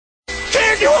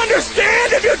Can't you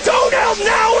understand? If you don't help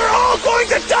now, we're all going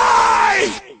to die!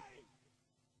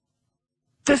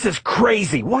 This is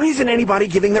crazy. Why isn't anybody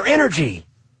giving their energy?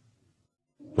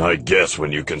 I guess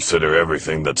when you consider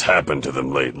everything that's happened to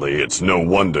them lately, it's no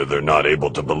wonder they're not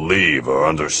able to believe or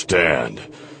understand.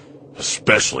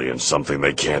 Especially in something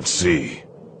they can't see.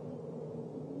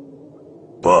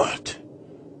 But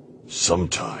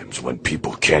sometimes when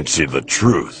people can't see the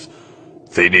truth,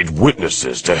 they need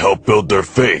witnesses to help build their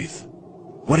faith.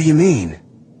 What do you mean?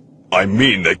 I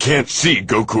mean, they can't see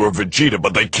Goku or Vegeta,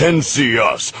 but they can see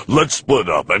us. Let's split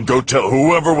up and go tell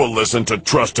whoever will listen to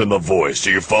trust in the voice.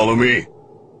 Do you follow me?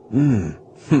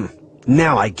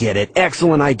 Now I get it.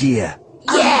 Excellent idea.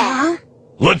 Yeah!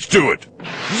 Let's do it!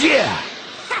 Yeah!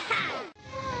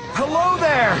 Hello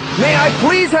there! May I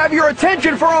please have your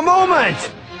attention for a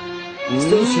moment?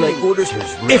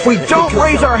 If we don't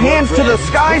raise our hands to the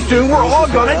sky soon, we're all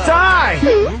gonna die!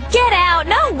 Get out!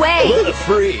 No way!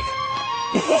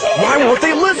 Why won't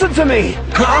they listen to me?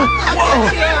 Huh?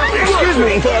 Excuse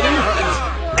me.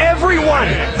 Everyone!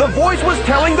 The voice was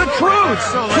telling the truth!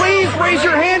 Please raise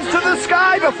your hands to the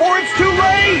sky before it's too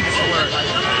late!